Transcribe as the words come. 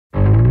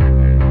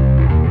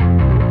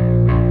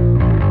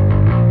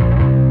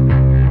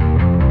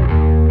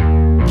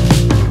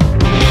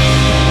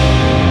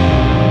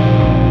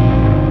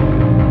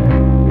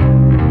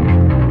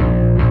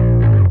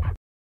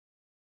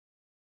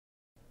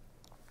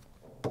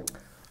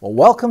Well,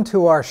 welcome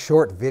to our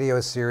short video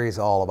series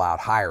all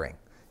about hiring.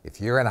 If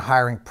you're in a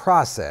hiring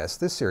process,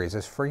 this series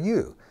is for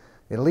you.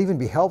 It'll even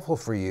be helpful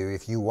for you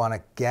if you want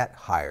to get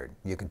hired.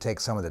 You can take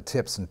some of the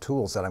tips and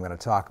tools that I'm going to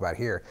talk about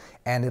here,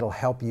 and it'll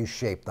help you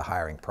shape the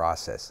hiring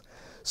process.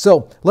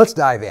 So let's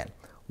dive in.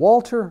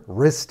 Walter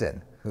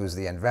Wriston, who's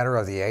the inventor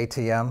of the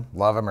ATM,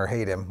 love him or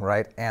hate him,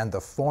 right, and the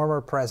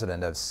former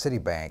president of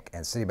Citibank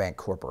and Citibank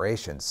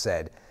Corporation,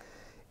 said,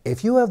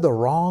 "If you have the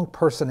wrong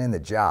person in the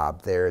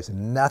job, there is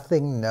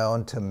nothing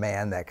known to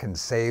man that can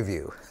save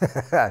you."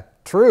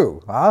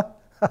 True, huh?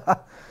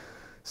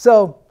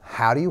 So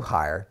how do you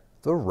hire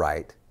the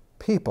right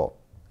people?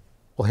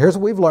 Well, here's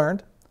what we've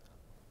learned.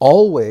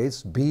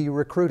 Always be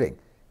recruiting,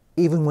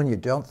 even when you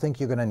don't think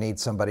you're going to need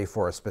somebody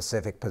for a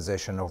specific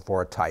position or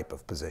for a type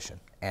of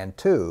position. And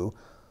two,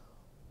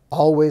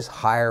 always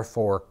hire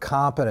for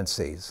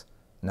competencies,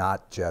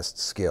 not just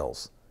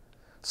skills.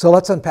 So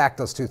let's unpack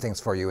those two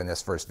things for you in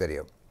this first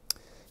video.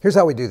 Here's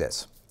how we do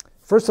this.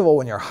 First of all,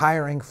 when you're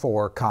hiring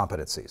for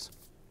competencies,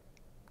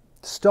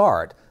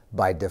 start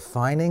by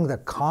defining the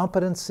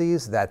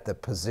competencies that the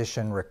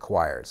position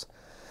requires.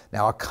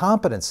 Now, a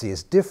competency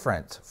is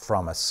different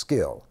from a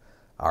skill.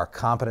 Our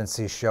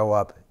competencies show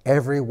up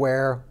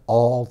everywhere,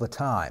 all the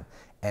time,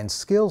 and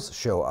skills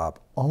show up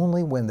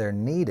only when they're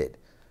needed.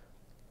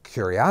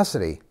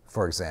 Curiosity,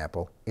 for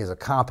example, is a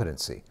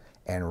competency,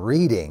 and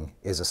reading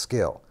is a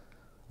skill.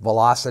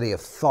 Velocity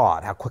of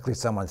thought, how quickly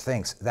someone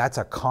thinks, that's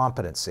a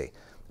competency.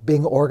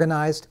 Being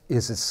organized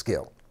is a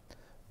skill.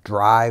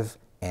 Drive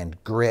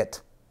and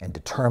grit and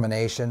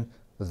determination,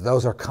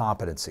 those are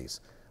competencies.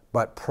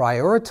 But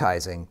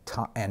prioritizing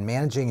and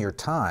managing your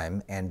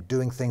time and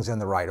doing things in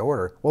the right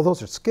order, well,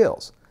 those are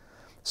skills.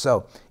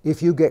 So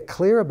if you get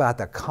clear about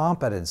the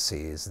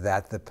competencies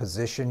that the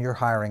position you're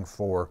hiring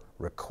for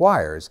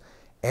requires,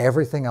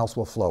 everything else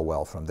will flow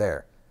well from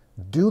there.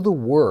 Do the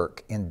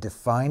work in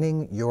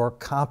defining your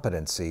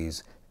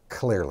competencies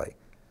clearly.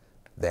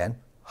 Then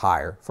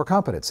hire for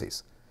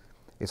competencies.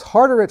 It's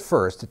harder at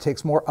first, it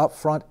takes more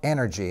upfront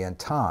energy and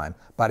time,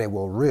 but it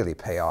will really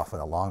pay off in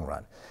the long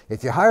run.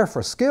 If you hire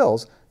for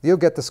skills, you'll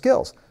get the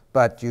skills,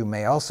 but you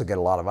may also get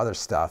a lot of other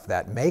stuff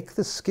that make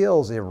the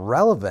skills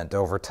irrelevant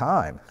over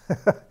time.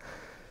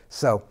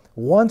 So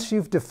once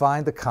you've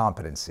defined the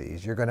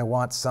competencies you're going to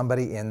want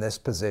somebody in this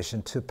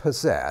position to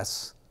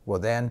possess, well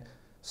then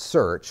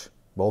search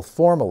both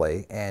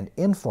formally and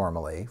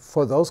informally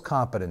for those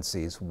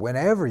competencies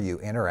whenever you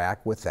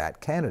interact with that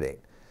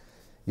candidate.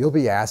 You'll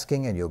be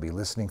asking and you'll be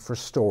listening for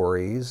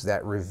stories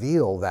that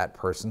reveal that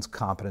person's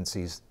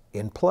competencies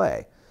in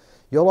play.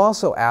 You'll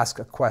also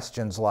ask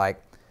questions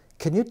like,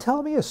 can you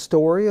tell me a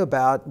story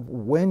about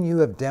when you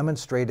have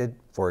demonstrated,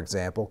 for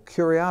example,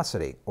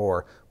 curiosity,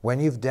 or when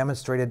you've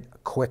demonstrated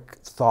quick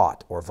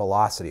thought or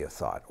velocity of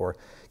thought? Or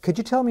could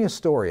you tell me a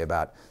story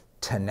about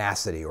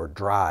tenacity or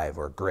drive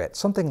or grit,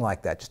 something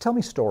like that. Just tell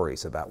me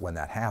stories about when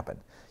that happened.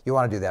 You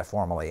want to do that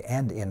formally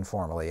and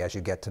informally as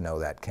you get to know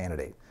that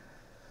candidate.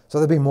 So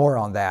there'll be more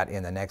on that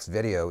in the next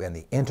video, in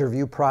the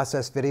interview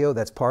process video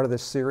that's part of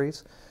this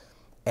series.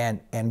 And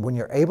when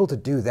you're able to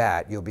do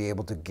that, you'll be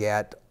able to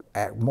get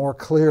more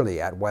clearly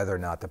at whether or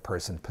not the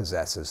person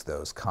possesses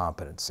those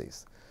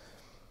competencies.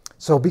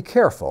 So be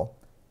careful.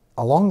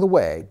 Along the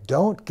way,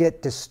 don't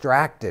get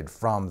distracted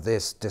from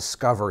this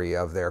discovery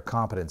of their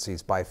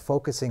competencies by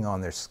focusing on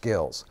their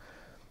skills.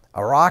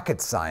 A rocket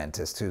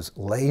scientist who's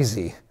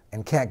lazy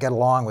and can't get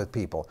along with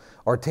people,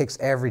 or takes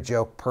every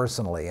joke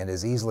personally and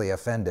is easily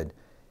offended,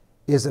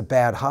 is a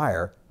bad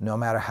hire no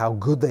matter how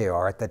good they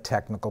are at the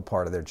technical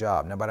part of their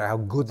job, no matter how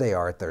good they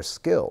are at their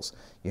skills.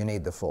 You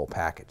need the full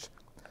package.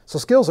 So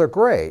skills are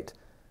great,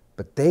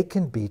 but they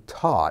can be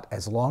taught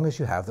as long as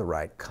you have the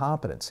right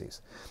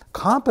competencies.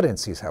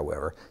 Competencies,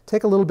 however,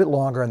 take a little bit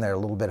longer and they're a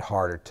little bit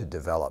harder to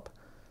develop.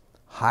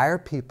 Hire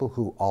people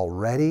who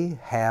already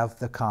have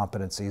the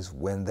competencies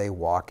when they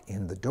walk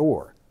in the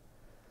door.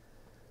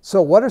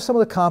 So what are some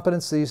of the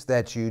competencies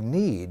that you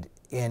need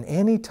in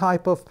any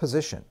type of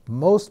position?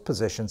 Most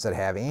positions that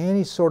have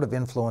any sort of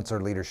influence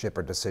or leadership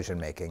or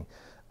decision-making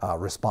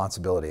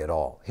responsibility at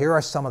all. Here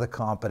are some of the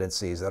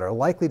competencies that are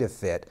likely to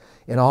fit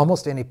in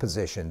almost any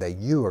position that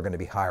you are going to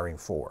be hiring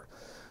for.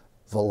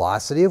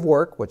 Velocity of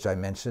work, which I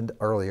mentioned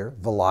earlier.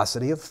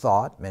 Velocity of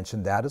thought,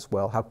 mentioned that as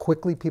well. How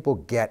quickly people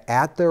get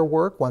at their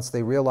work once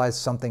they realize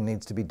something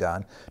needs to be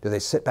done. Do they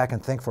sit back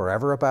and think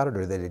forever about it,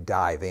 or do they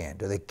dive in?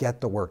 Do they get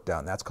the work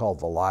done? That's called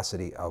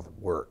velocity of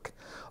work.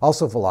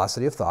 Also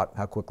velocity of thought.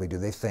 How quickly do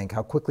they think?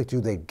 How quickly do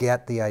they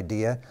get the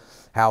idea?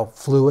 How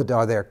fluid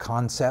are their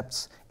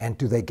concepts? And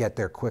do they get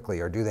there quickly,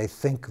 or do they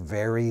think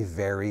very,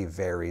 very,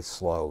 very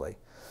slowly?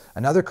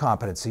 Another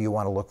competency you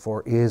want to look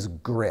for is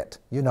grit.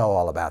 You know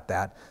all about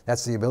that.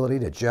 That's the ability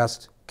to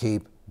just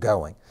keep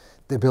going.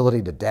 The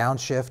ability to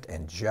downshift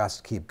and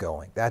just keep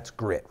going. That's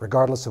grit,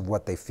 regardless of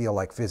what they feel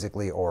like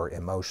physically or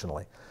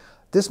emotionally.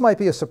 This might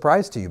be a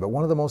surprise to you, but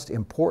one of the most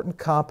important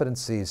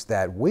competencies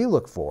that we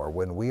look for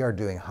when we are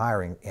doing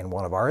hiring in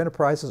one of our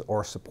enterprises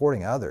or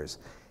supporting others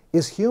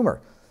is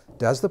humor.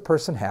 Does the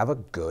person have a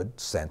good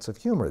sense of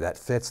humor that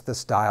fits the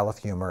style of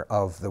humor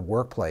of the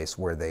workplace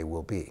where they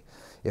will be?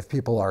 If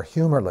people are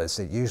humorless,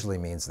 it usually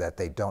means that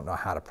they don't know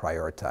how to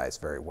prioritize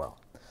very well.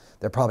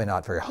 They're probably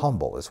not very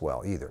humble as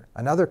well either.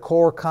 Another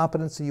core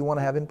competency you want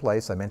to have in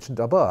place, I mentioned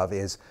above,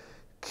 is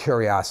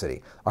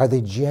curiosity. Are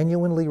they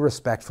genuinely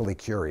respectfully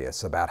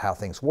curious about how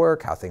things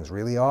work, how things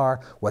really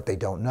are, what they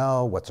don't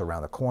know, what's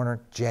around the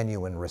corner?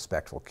 Genuine,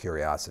 respectful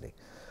curiosity.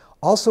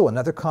 Also,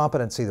 another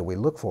competency that we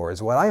look for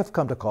is what I have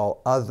come to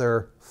call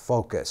other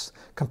focus.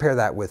 Compare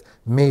that with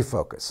me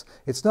focus.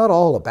 It's not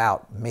all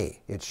about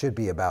me. It should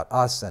be about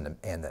us and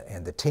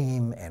the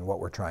team and what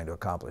we're trying to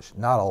accomplish,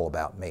 not all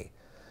about me.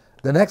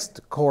 The next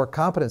core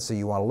competency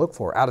you want to look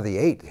for out of the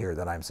 8 here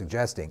that I'm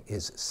suggesting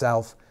is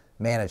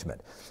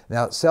self-management.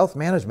 Now,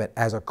 self-management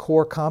as a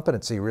core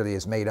competency really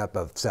is made up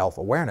of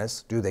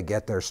self-awareness. Do they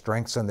get their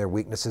strengths and their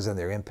weaknesses and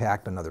their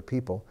impact on other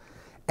people?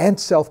 And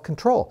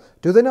self-control.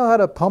 Do they know how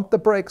to pump the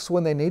brakes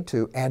when they need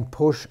to and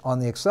push on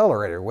the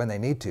accelerator when they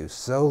need to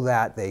so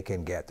that they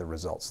can get the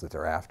results that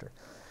they're after?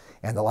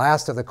 And the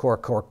last of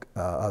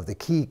the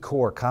key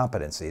core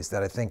competencies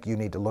that I think you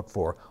need to look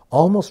for,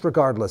 almost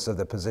regardless of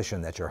the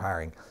position that you're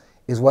hiring,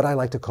 is what I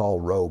like to call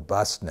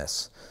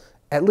robustness.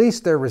 At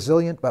least they're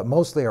resilient, but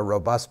mostly a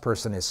robust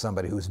person is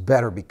somebody who's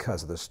better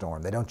because of the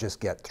storm. They don't just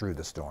get through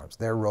the storms.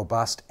 They're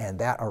robust, and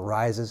that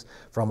arises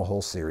from a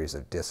whole series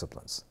of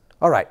disciplines.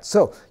 All right,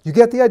 so you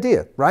get the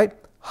idea, right?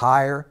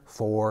 Hire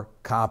for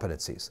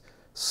competencies.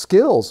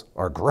 Skills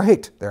are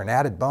great. They're an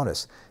added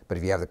bonus. But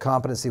if you have the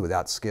competency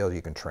without skill,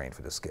 you can train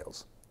for the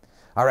skills.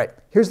 All right,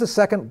 here's the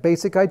second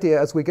basic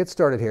idea as we get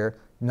started here.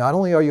 Not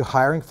only are you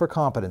hiring for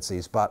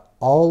competencies, but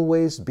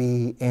always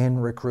be in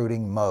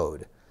recruiting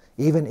mode,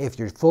 even if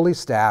you're fully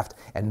staffed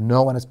and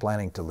no one is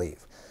planning to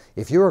leave.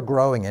 If you are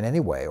growing in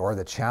any way, or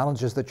the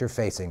challenges that you're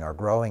facing are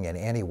growing in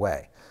any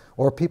way,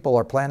 or people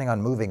are planning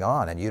on moving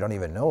on and you don't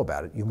even know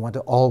about it, you want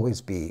to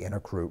always be in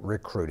a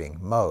recruiting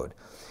mode.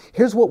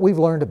 Here's what we've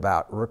learned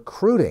about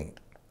recruiting.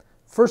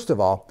 First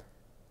of all,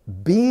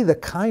 be the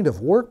kind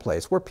of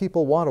workplace where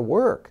people want to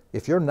work.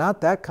 If you're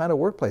not that kind of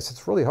workplace,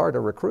 it's really hard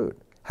to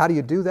recruit. How do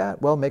you do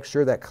that? Well, make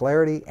sure that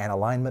clarity and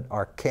alignment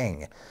are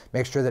king.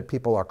 Make sure that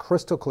people are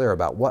crystal clear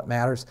about what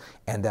matters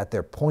and that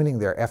they're pointing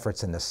their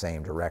efforts in the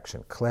same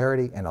direction.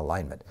 Clarity and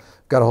alignment.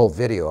 Got a whole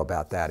video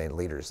about that in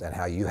Leaders and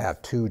how you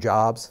have 2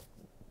 jobs,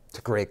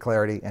 to create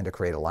clarity and to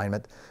create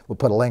alignment. We'll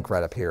put a link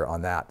right up here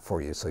on that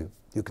for you so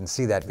you can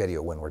see that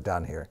video when we're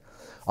done here.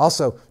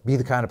 Also, be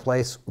the kind of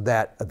place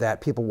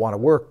that people want to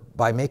work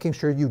by making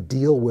sure you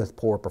deal with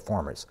poor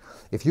performers.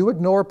 If you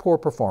ignore poor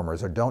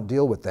performers or don't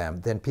deal with them,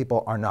 then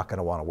people are not going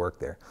to want to work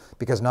there.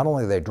 Because not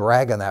only are they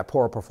dragging that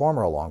poor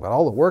performer along, but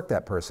all the work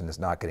that person is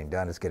not getting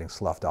done is getting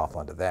sloughed off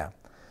onto them.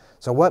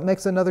 So what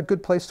makes another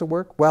good place to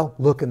work? Well,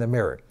 look in the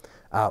mirror.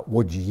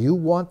 Would you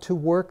want to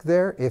work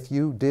there if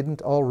you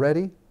didn't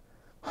already?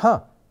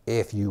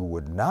 If you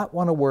would not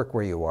want to work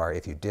where you are,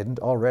 if you didn't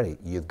already,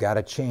 you've got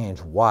to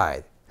change.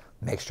 Why?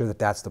 Make sure that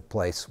that's the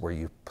place where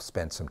you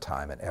spend some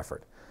time and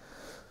effort.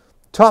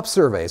 Top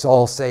surveys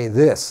all say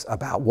this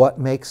about what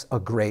makes a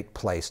great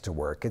place to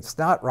work. It's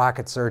not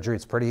rocket surgery.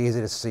 It's pretty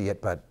easy to see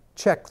it, but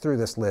check through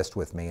this list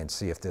with me and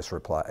see if this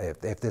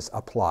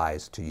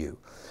applies to you.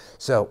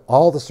 So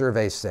all the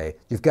surveys say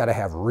you've got to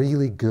have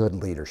really good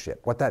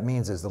leadership. What that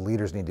means is the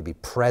leaders need to be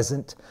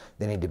present.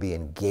 They need to be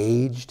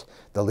engaged.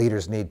 The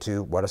leaders need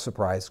to, what a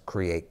surprise,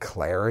 create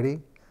clarity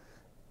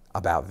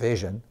about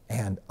vision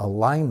and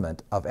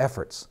alignment of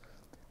efforts.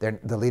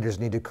 The leaders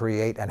need to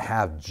create and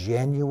have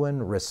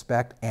genuine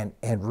respect and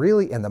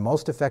really in the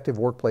most effective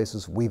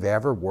workplaces we've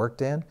ever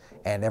worked in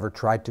and ever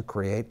tried to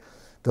create,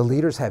 the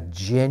leaders have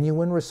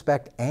genuine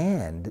respect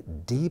and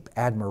deep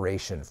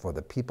admiration for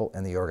the people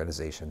in the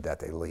organization that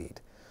they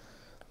lead.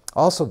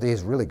 Also,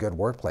 these really good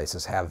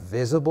workplaces have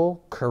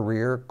visible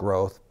career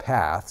growth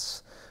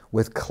paths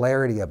with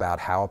clarity about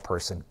how a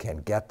person can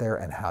get there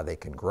and how they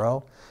can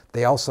grow.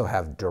 They also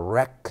have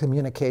direct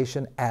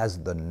communication as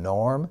the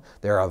norm.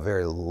 They're a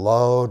very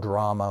low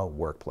drama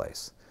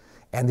workplace.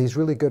 And these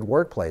really good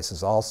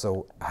workplaces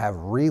also have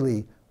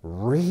really,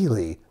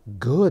 really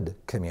good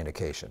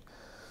communication.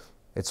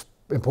 It's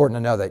important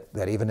to know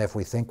that even if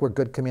we think we're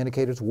good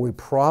communicators, we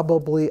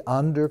probably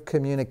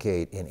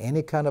under-communicate in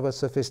any kind of a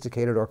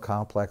sophisticated or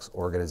complex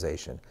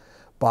organization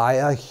by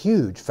a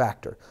huge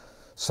factor.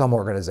 Some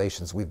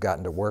organizations we've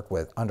gotten to work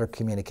with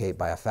under-communicate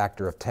by a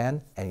factor of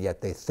 10, and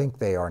yet they think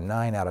they are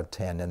 9 out of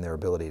 10 in their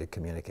ability to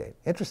communicate.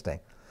 Interesting.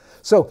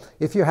 So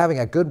if you're having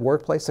a good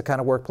workplace, the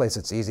kind of workplace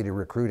that's easy to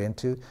recruit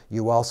into,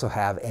 you also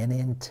have an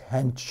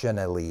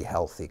intentionally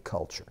healthy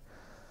culture.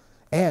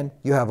 And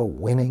you have a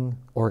winning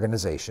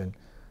organization.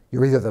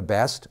 You're either the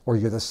best or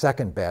you're the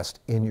second best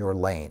in your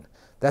lane.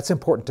 That's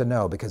important to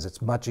know because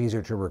it's much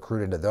easier to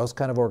recruit into those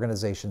kind of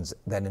organizations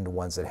than into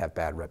ones that have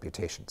bad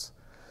reputations.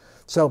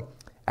 So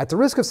at the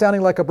risk of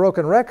sounding like a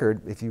broken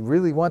record, if you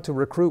really want to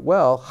recruit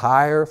well,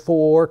 hire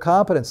for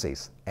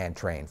competencies and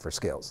train for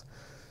skills.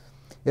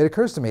 It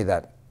occurs to me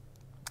that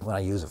when I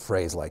use a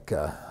phrase like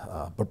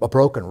a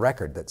broken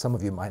record, that some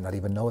of you might not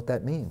even know what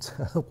that means.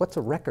 What's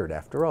a record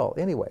after all?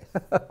 Anyway,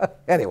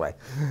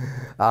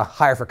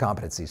 hire for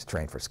competencies,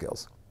 train for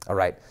skills. All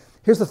right,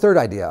 here's the third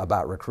idea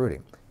about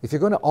recruiting. If you're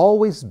going to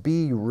always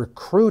be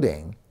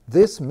recruiting,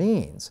 this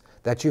means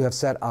that you have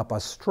set up a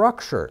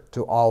structure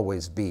to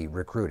always be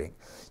recruiting.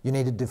 You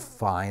need to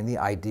define the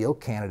ideal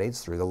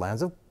candidates through the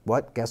lens of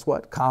what? Guess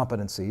what?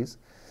 Competencies.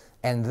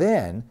 And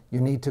then you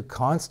need to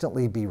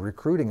constantly be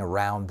recruiting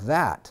around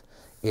that.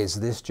 Is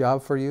this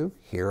job for you?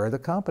 Here are the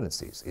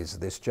competencies. Is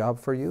this job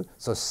for you?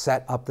 So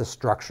set up the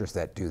structures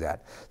that do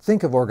that.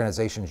 Think of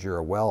organizations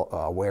you're well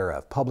aware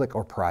of, public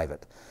or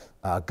private,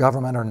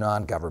 government or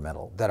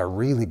non-governmental, that are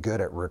really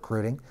good at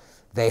recruiting.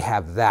 They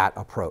have that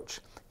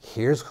approach.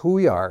 Here's who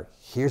we are.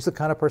 Here's the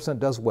kind of person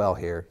that does well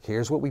here.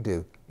 Here's what we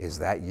do. Is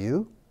that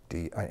you?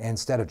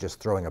 Instead of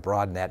just throwing a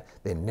broad net,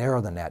 they narrow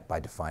the net by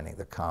defining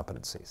the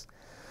competencies.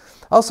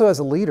 Also, as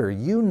a leader,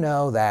 you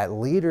know that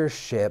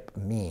leadership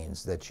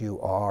means that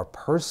you are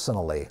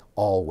personally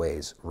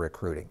always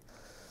recruiting.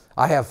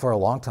 I have for a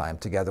long time,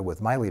 together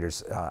with my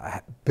leaders,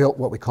 built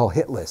what we call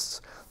hit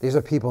lists. These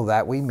are people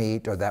that we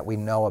meet or that we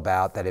know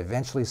about that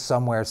eventually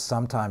somewhere,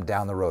 sometime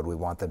down the road, we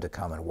want them to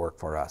come and work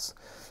for us.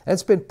 And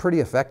it's been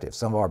pretty effective.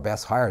 Some of our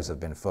best hires have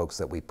been folks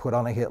that we put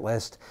on a hit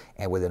list,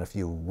 and within a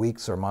few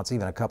weeks or months,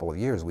 even a couple of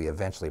years, we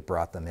eventually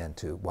brought them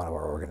into one of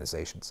our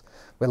organizations.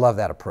 We love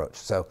that approach.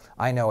 So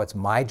I know it's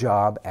my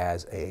job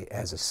as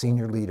a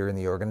senior leader in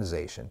the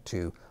organization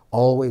to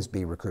always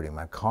be recruiting.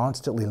 I'm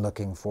constantly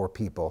looking for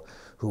people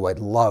who I'd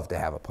love to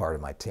have a part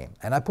of my team.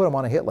 And I put them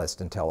on a hit list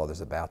and tell others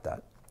about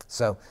that.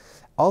 So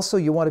also,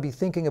 you want to be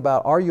thinking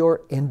about, are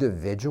your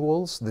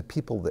individuals, the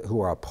people who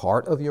are a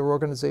part of your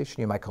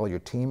organization, you might call your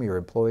team, your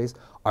employees,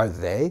 are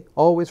they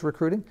always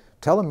recruiting?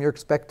 Tell them you're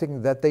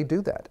expecting that they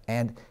do that.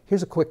 And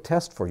here's a quick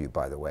test for you,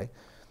 by the way.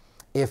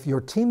 If your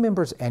team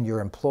members and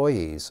your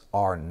employees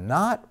are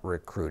not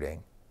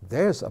recruiting,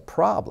 there's a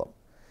problem.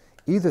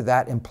 Either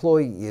that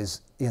employee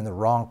is in the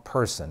wrong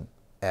person,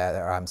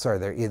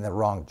 they're in the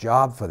wrong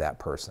job for that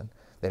person.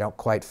 They don't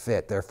quite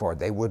fit, therefore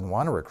they wouldn't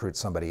want to recruit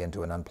somebody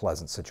into an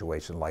unpleasant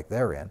situation like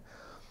they're in.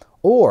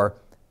 Or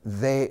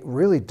they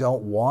really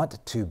don't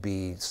want to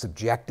be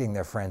subjecting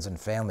their friends and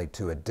family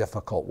to a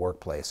difficult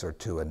workplace or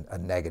to a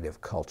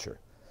negative culture.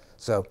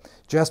 So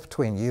just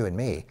between you and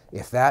me,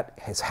 if that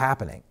is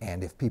happening,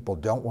 and if people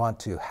don't want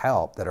to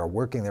help that are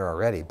working there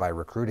already by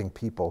recruiting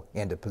people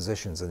into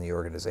positions in the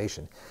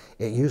organization,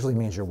 it usually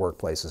means your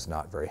workplace is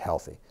not very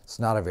healthy. It's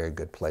not a very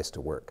good place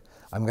to work.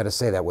 I'm going to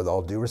say that with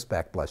all due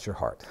respect, bless your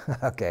heart.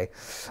 Okay,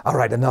 all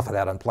right, enough of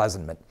that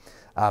unpleasantment.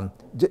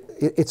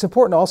 It's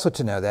important also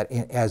to know that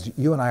as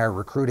you and I are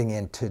recruiting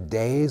in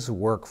today's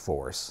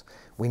workforce,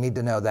 we need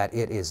to know that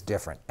it is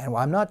different. And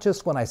I'm not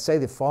just, when I say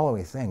the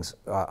following things,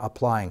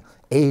 applying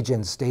age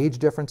and stage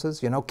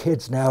differences, you know,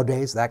 kids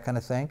nowadays, that kind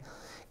of thing.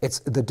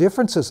 The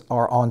differences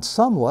are on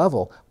some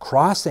level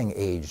crossing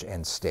age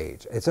and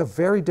stage. It's a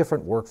very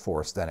different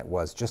workforce than it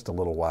was just a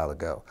little while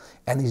ago.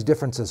 And these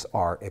differences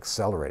are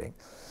accelerating.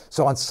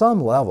 So on some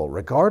level,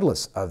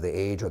 regardless of the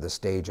age or the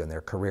stage in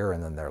their career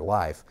and in their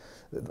life,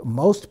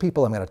 most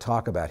people I'm going to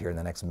talk about here in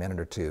the next minute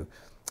or two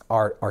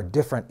are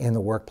different in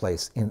the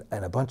workplace in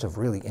a bunch of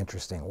really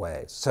interesting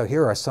ways. So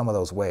here are some of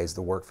those ways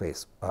the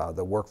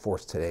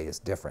workforce today is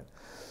different.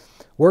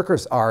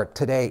 Workers are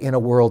today in a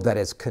world that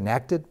is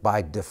connected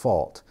by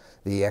default.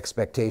 The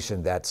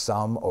expectation that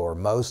some or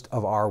most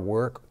of our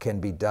work can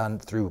be done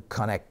through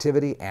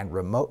connectivity and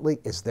remotely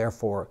is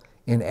therefore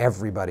in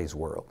everybody's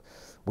world.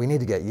 We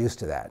need to get used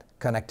to that.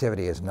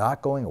 Connectivity is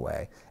not going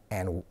away,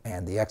 and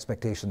the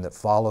expectation that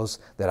follows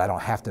that I don't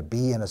have to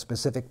be in a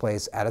specific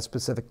place at a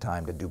specific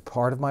time to do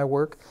part of my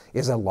work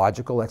is a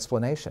logical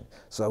explanation.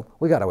 So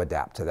we got to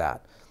adapt to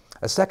that.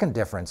 A second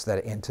difference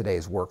that in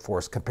today's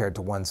workforce compared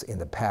to ones in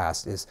the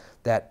past is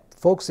that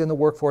folks in the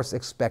workforce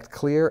expect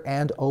clear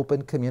and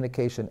open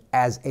communication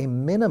as a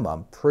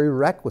minimum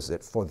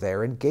prerequisite for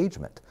their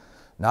engagement,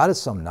 not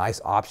as some nice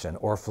option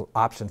or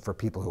option for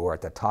people who are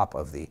at the top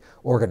of the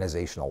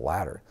organizational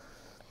ladder.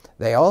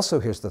 They also,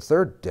 here's the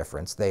third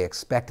difference, they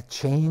expect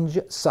change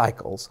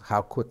cycles,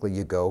 how quickly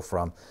you go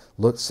from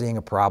seeing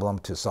a problem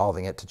to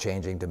solving it to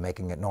changing to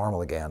making it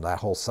normal again, that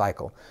whole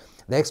cycle.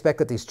 They expect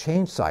that these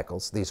change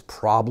cycles, these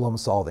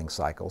problem-solving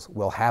cycles,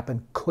 will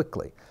happen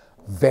quickly,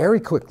 very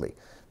quickly.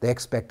 They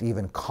expect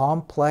even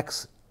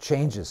complex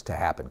changes to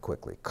happen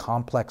quickly,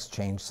 complex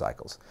change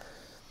cycles.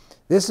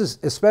 This is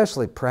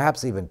especially,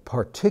 perhaps even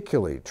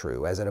particularly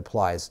true as it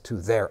applies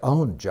to their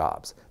own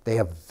jobs. They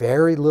have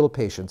very little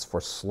patience for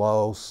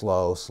slow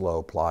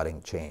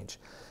plodding change.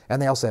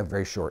 And they also have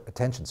very short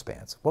attention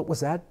spans. What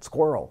was that?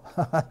 Squirrel.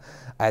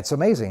 It's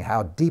amazing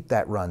how deep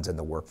that runs in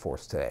the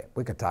workforce today.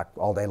 We could talk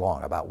all day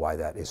long about why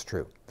that is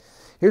true.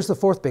 Here's the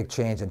fourth big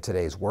change in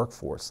today's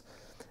workforce.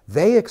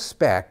 They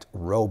expect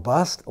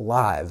robust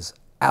lives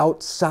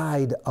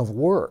outside of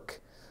work.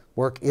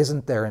 Work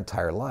isn't their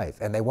entire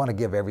life, and they want to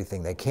give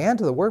everything they can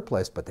to the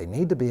workplace, but they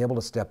need to be able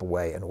to step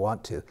away and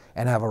want to,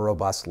 and have a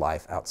robust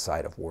life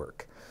outside of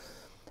work.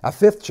 A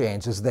fifth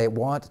change is they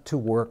want to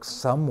work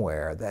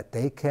somewhere that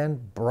they can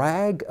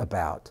brag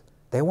about.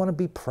 They want to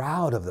be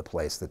proud of the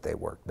place that they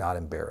work, not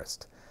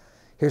embarrassed.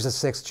 Here's a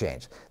sixth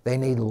change. They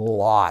need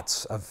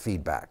lots of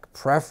feedback,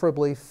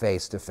 preferably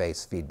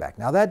face-to-face feedback.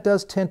 Now that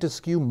does tend to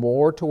skew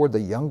more toward the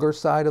younger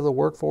side of the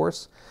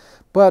workforce,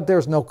 but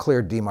there's no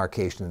clear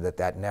demarcation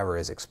that never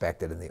is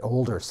expected in the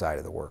older side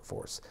of the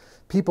workforce.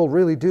 People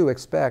really do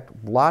expect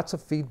lots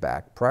of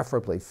feedback,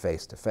 preferably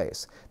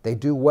face-to-face. They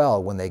do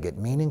well when they get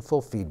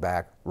meaningful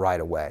feedback right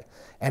away.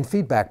 And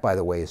feedback, by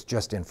the way, is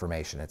just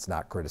information. It's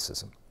not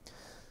criticism.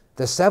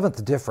 The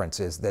seventh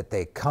difference is that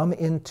they come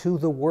into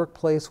the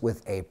workplace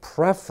with a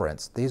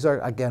preference. These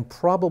are, again,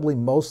 probably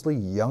mostly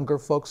younger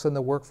folks in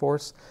the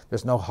workforce.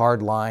 There's no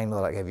hard line,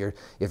 like if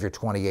you're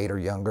 28 or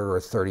younger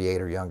or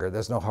 38 or younger,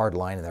 there's no hard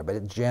line in there. But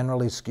it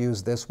generally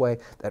skews this way,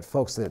 that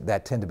folks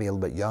that tend to be a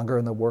little bit younger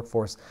in the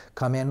workforce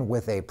come in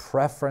with a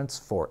preference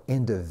for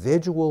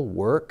individual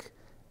work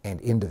and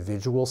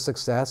individual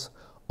success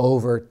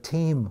over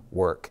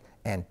teamwork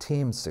and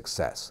team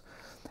success.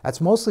 That's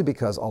mostly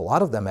because a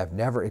lot of them have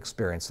never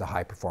experienced a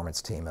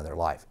high-performance team in their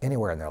life,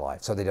 anywhere in their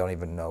life, so they don't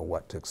even know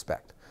what to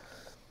expect.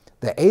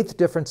 The eighth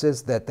difference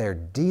is that their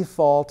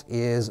default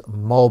is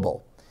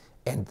mobile,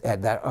 and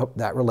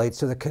that relates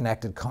to the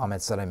connected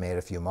comments that I made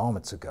a few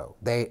moments ago.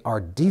 They are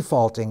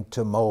defaulting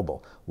to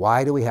mobile.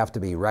 Why do we have to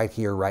be right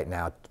here, right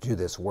now to do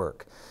this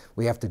work?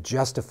 We have to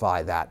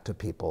justify that to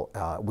people.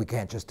 We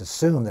can't just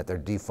assume that their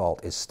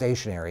default is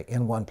stationary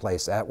in one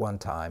place at one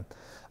time.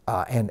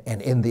 And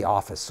in the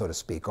office, so to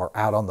speak, or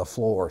out on the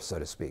floor, so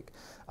to speak.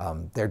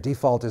 Their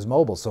default is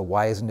mobile, so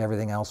why isn't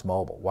everything else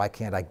mobile? Why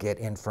can't I get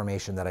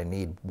information that I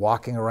need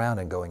walking around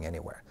and going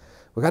anywhere?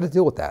 We've got to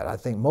deal with that. I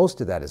think most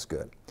of that is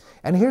good.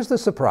 And here's the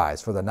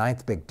surprise for the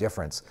ninth big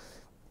difference.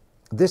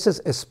 This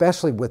is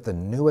especially with the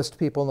newest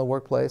people in the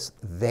workplace.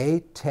 They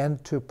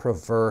tend to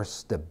prefer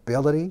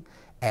stability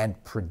and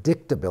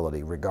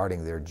predictability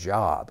regarding their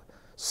job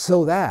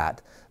so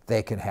that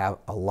they can have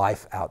a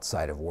life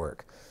outside of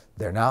work.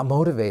 They're not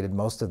motivated,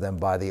 most of them,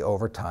 by the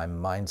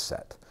overtime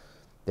mindset.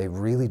 They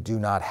really do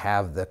not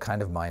have the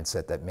kind of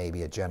mindset that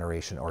maybe a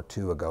generation or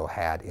two ago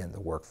had in the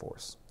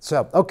workforce.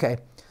 So, okay,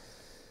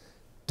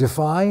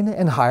 define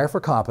and hire for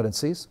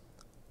competencies.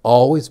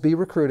 Always be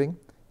recruiting.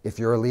 If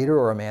you're a leader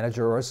or a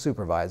manager or a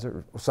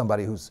supervisor, or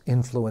somebody who's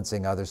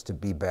influencing others to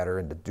be better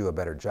and to do a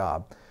better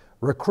job,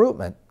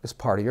 recruitment is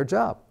part of your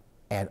job.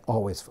 And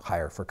always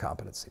hire for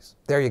competencies.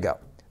 There you go.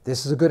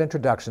 This is a good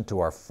introduction to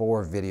our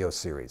 4-video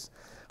series.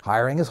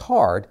 Hiring is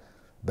hard,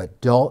 but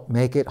don't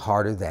make it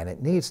harder than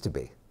it needs to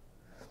be.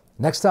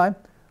 Next time,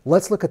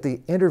 let's look at the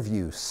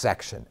interview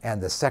section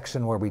and the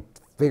section where we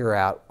figure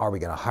out, are we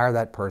going to hire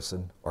that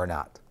person or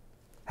not?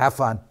 Have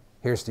fun.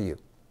 Here's to you.